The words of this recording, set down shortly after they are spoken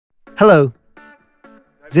Hello!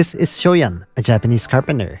 This is Shoyan, a Japanese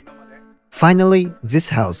carpenter. Finally, this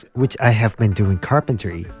house, which I have been doing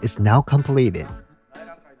carpentry, is now completed.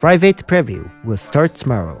 Private preview will start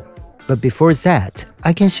tomorrow. But before that,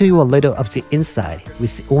 I can show you a little of the inside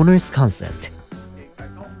with the owner's consent.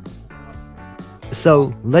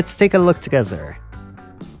 So, let's take a look together.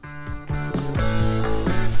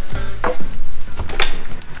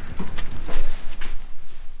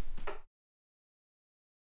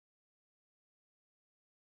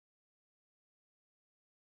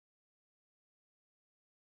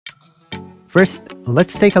 First,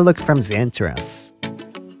 let's take a look from the entrance.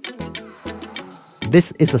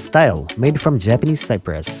 This is a style made from Japanese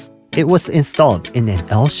cypress. It was installed in an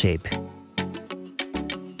L shape.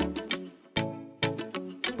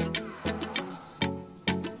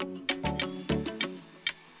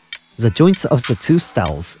 The joints of the two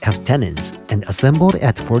styles have tenons and assembled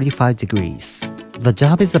at 45 degrees. The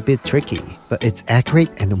job is a bit tricky, but it's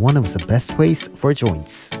accurate and one of the best ways for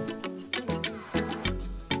joints.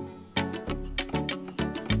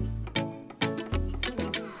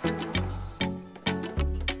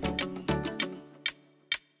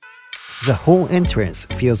 The whole entrance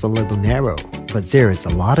feels a little narrow, but there is a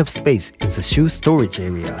lot of space in the shoe storage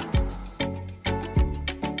area.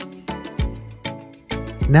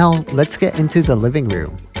 Now, let's get into the living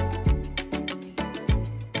room.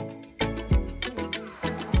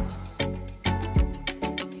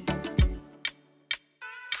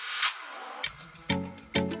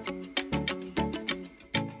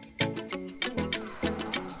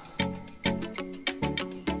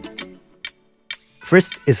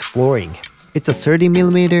 First is flooring. It's a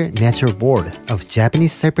 30mm natural board of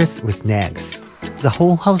Japanese cypress with nags. The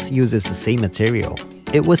whole house uses the same material.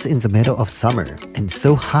 It was in the middle of summer and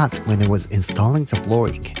so hot when I was installing the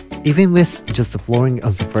flooring. Even with just the flooring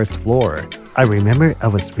on the first floor, I remember I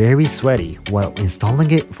was very sweaty while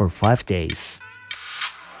installing it for 5 days.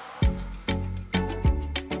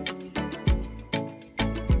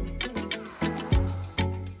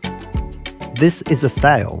 This is the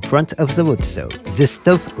style front of the wood stove. This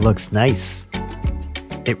stove looks nice.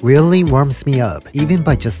 It really warms me up even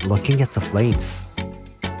by just looking at the flames.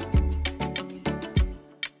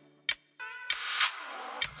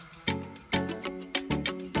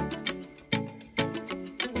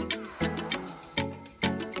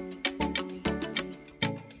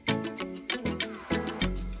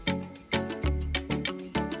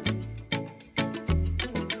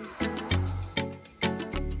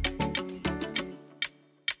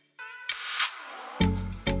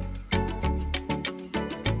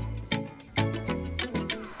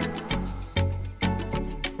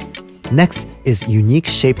 Next is unique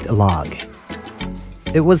shaped log.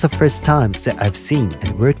 It was the first time that I've seen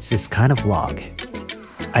and worked this kind of log.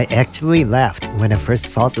 I actually laughed when I first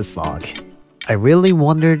saw this log. I really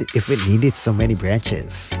wondered if it needed so many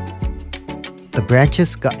branches. The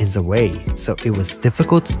branches got in the way, so it was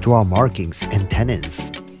difficult to draw markings and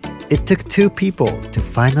tenons. It took 2 people to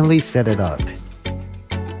finally set it up.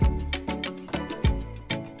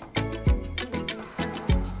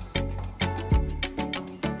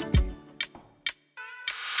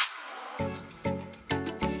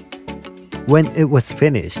 When it was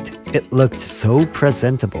finished, it looked so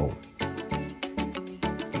presentable.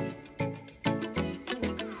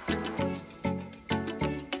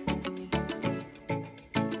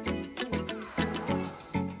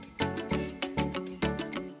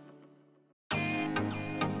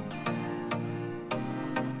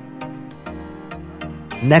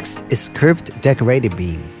 Next is curved decorated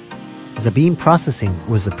beam. The beam processing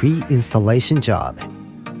was a pre-installation job.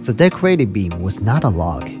 The decorated beam was not a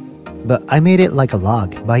log, but I made it like a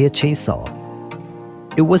log by a chainsaw.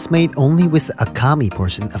 It was made only with a kami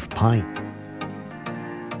portion of pine.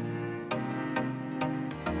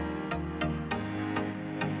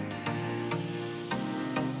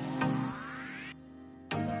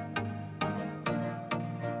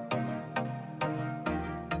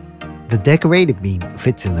 The decorated beam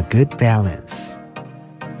fits in a good balance.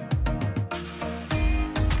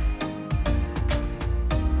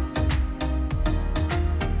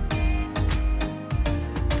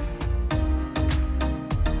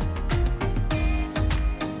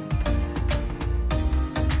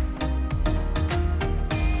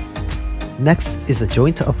 Next is a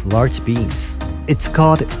joint of large beams. It's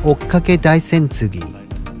called Okkake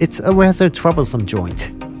Daisentsugi. It's a rather troublesome joint,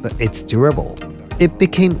 but it's durable. It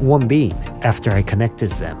became one beam after I connected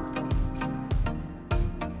them.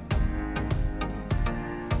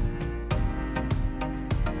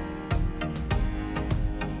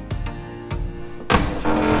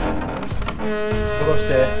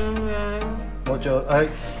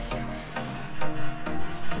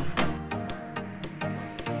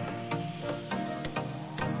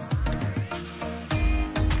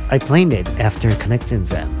 I planed it after connecting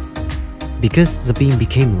them. Because the beam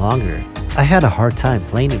became longer, I had a hard time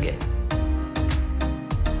planing it.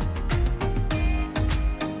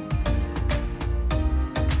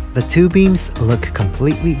 The two beams look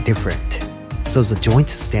completely different, so the joint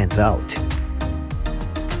stands out.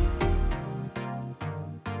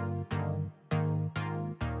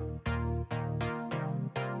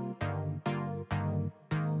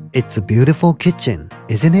 It's a beautiful kitchen,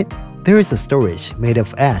 isn't it? There is a storage made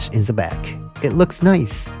of ash in the back. It looks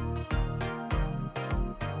nice.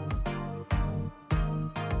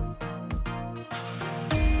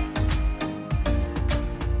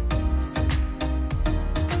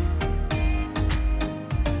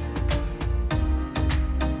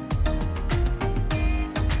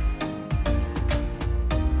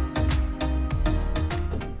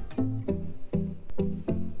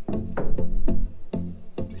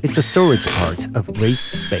 It's a storage part of raised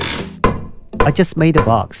space. I just made a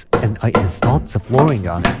box and I installed the flooring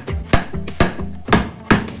on it.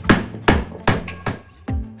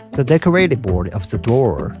 The decorated board of the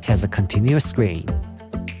drawer has a continuous screen.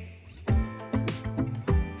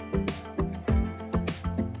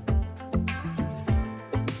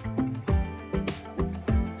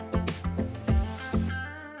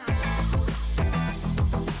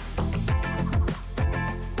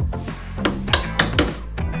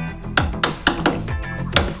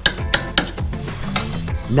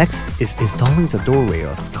 Next is installing the door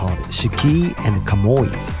rails called shuki and kamoi.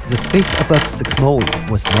 The space above the kamoi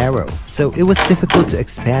was narrow, so it was difficult to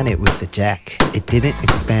expand it with the jack. It didn't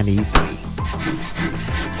expand easily.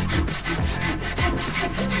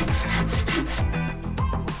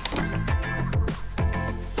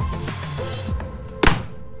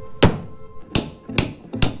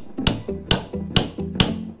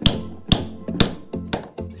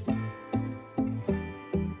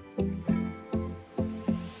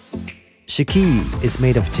 Shuki is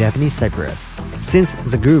made of Japanese cypress. Since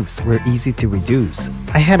the grooves were easy to reduce,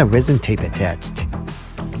 I had a resin tape attached.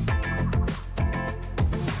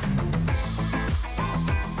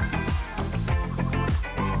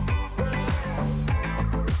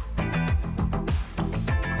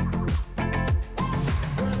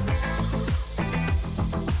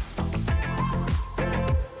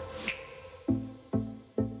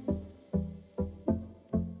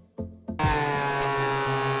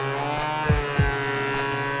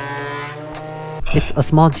 It's a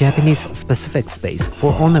small Japanese-specific space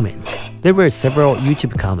for ornament. There were several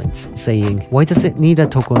YouTube comments saying, why does it need a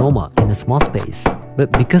tokonoma in a small space?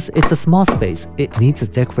 But because it's a small space, it needs a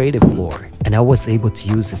decorative floor, and I was able to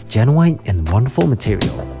use this genuine and wonderful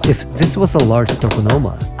material. If this was a large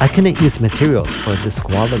tokonoma, I couldn't use materials for this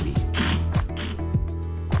quality.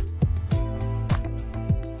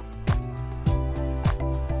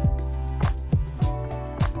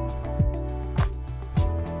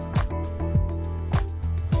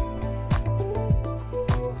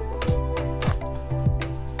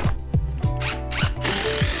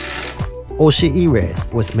 Oshiire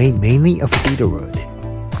was made mainly of cedar wood.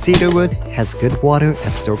 Cedar wood has good water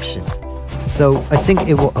absorption, so I think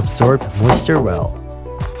it will absorb moisture well.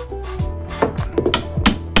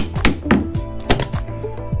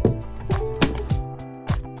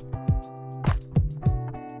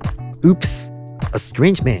 Oops, a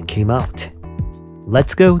strange man came out.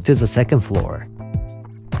 Let's go to the second floor.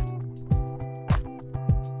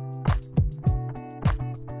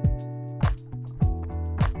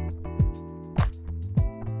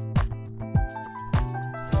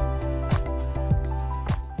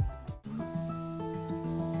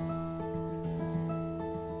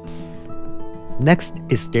 Next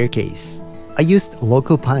is staircase. I used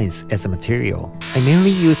local pines as a material. I mainly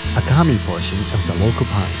used akami portion of the local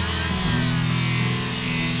pine.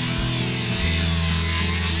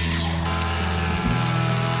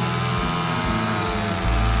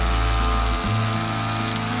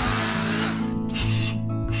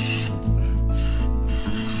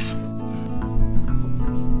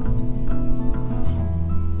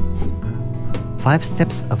 Five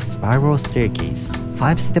steps of spiral staircase.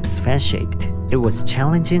 5 steps fan-shaped. It was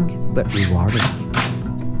challenging but rewarding.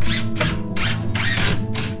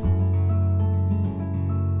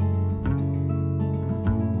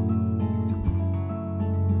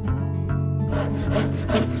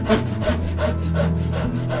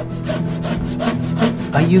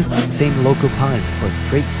 I used the same local pines for a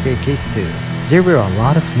straight staircase too. There were a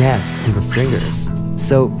lot of nags in the stringers,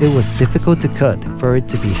 so it was difficult to cut for it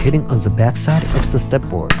to be hitting on the backside of the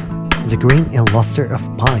stepboard. The grain and luster of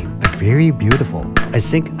pine are very beautiful. I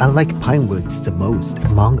think I like pine woods the most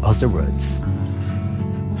among other woods.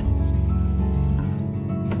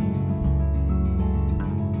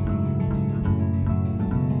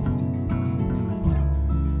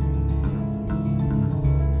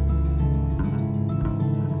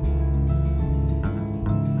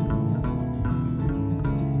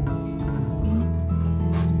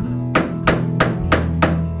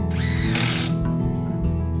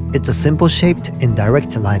 It's a simple shaped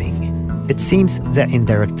indirect lighting. It seems that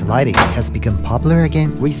indirect lighting has become popular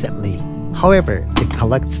again recently. However, it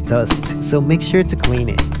collects dust, so make sure to clean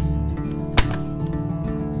it.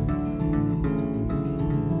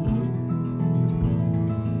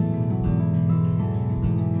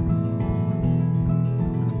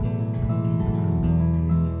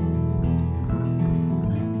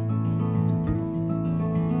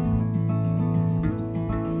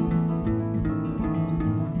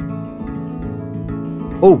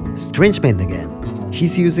 Oh, Strange Man again.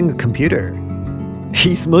 He's using a computer.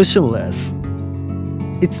 He's motionless.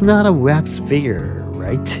 It's not a wax figure,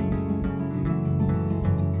 right?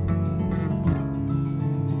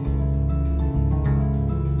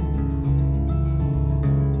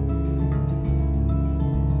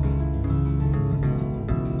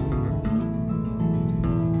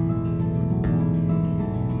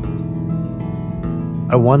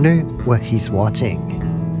 I wonder what he's watching.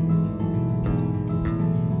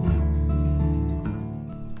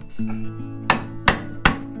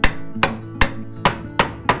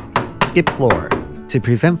 Skip floor. To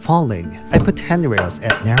prevent falling, I put handrails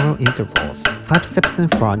at narrow intervals, 5 steps in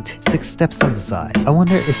front, 6 steps on the side. I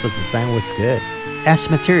wonder if the design was good. Ash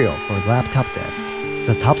material for laptop desk.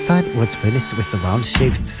 The top side was finished with a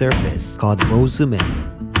round-shaped surface called bow zoom in.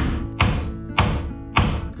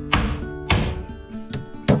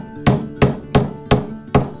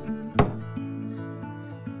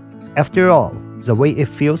 After all, the way it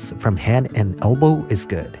feels from hand and elbow is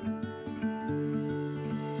good.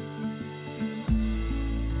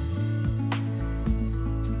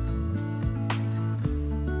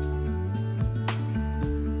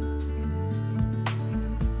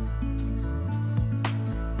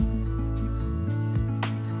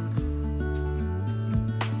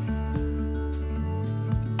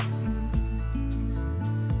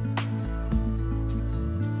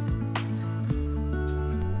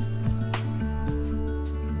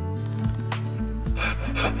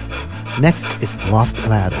 Next is loft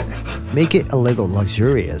ladder. Make it a little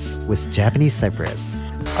luxurious with Japanese cypress.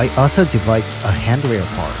 I also devised a handrail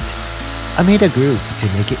part. I made a groove to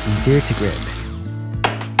make it easier to grip.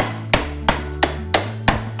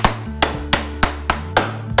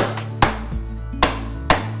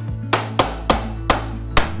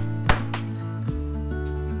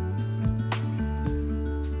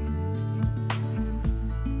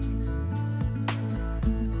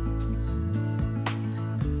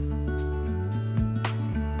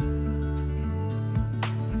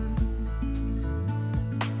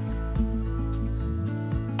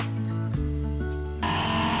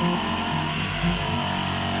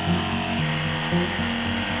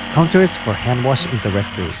 Counters for hand wash in the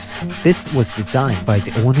restrooms. This was designed by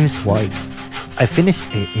the owner's wife. I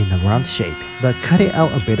finished it in a round shape, but cut it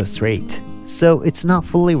out a bit straight, so it's not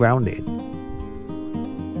fully rounded.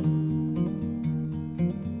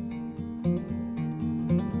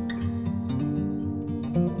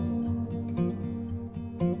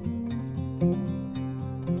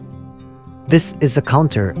 This is a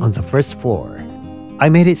counter on the first floor. I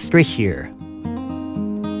made it straight here.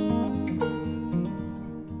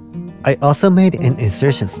 I also made an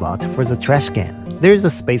insertion slot for the trash can. There is a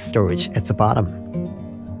space storage at the bottom.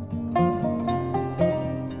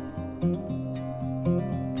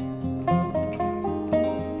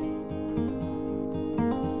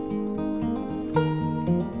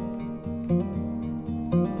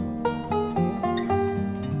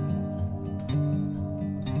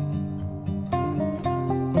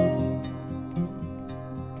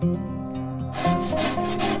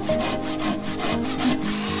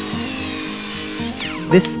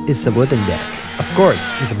 This is a wooden deck. Of course,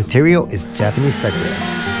 the material is Japanese cypress.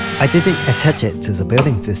 I didn't attach it to the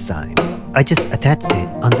building this time. I just attached it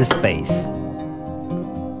on this space.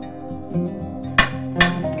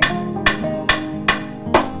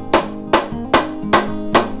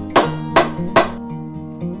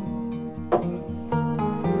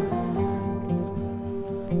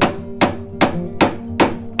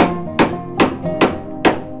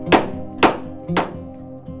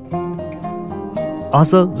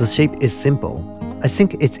 Also, the shape is simple. I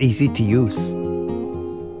think it's easy to use.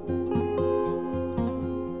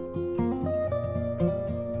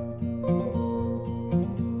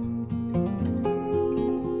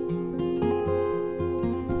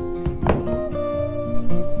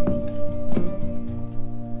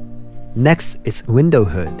 Next is window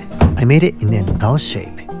hood. I made it in an L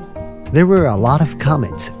shape. There were a lot of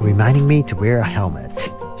comments reminding me to wear a helmet,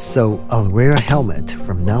 so I'll wear a helmet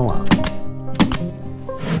from now on.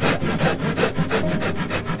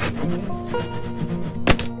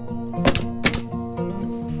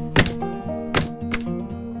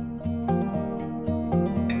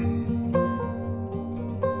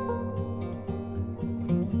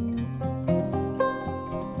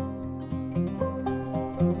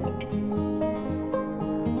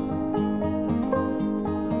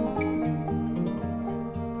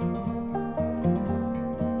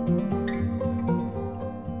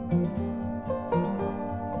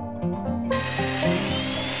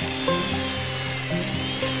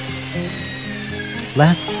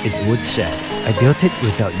 Last is woodshed. I built it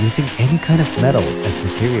without using any kind of metal as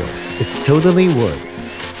materials. It's totally wood.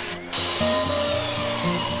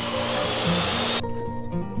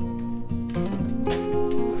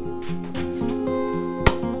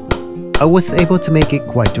 I was able to make it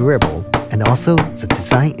quite durable, and also the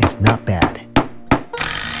design is not bad.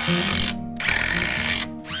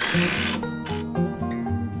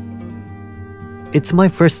 It's my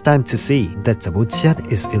first time to see that the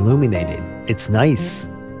woodshed is illuminated. It's nice.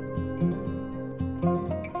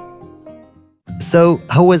 So,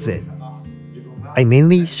 how was it? I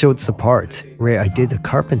mainly showed the part where I did the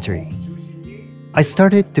carpentry. I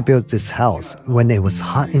started to build this house when it was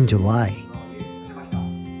hot in July.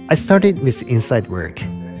 I started with inside work.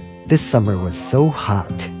 This summer was so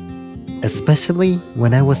hot, especially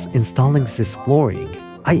when I was installing this flooring.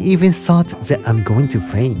 I even thought that I'm going to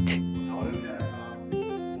faint.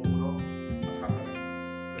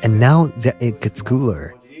 And now that it gets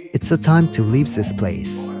cooler, it's the time to leave this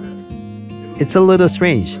place. It's a little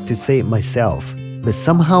strange to say it myself, but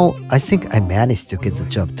somehow I think I managed to get the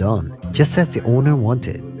job done, just as the owner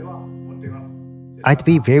wanted. I'd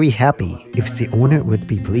be very happy if the owner would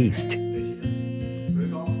be pleased.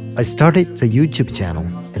 I started the YouTube channel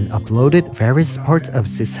and uploaded various parts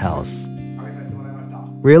of this house.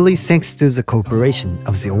 Really thanks to the cooperation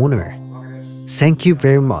of the owner. Thank you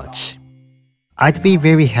very much. I'd be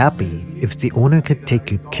very happy if the owner could take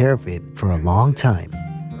good care of it for a long time.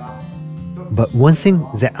 But one thing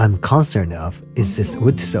that I'm concerned of is this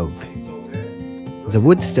wood stove. The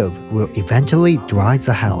wood stove will eventually dry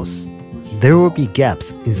the house. There will be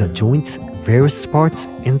gaps in the joints, various parts,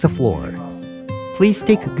 and the floor. Please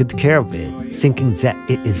take good care of it, thinking that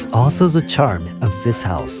it is also the charm of this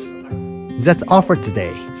house. That's all for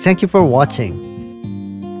today. Thank you for watching.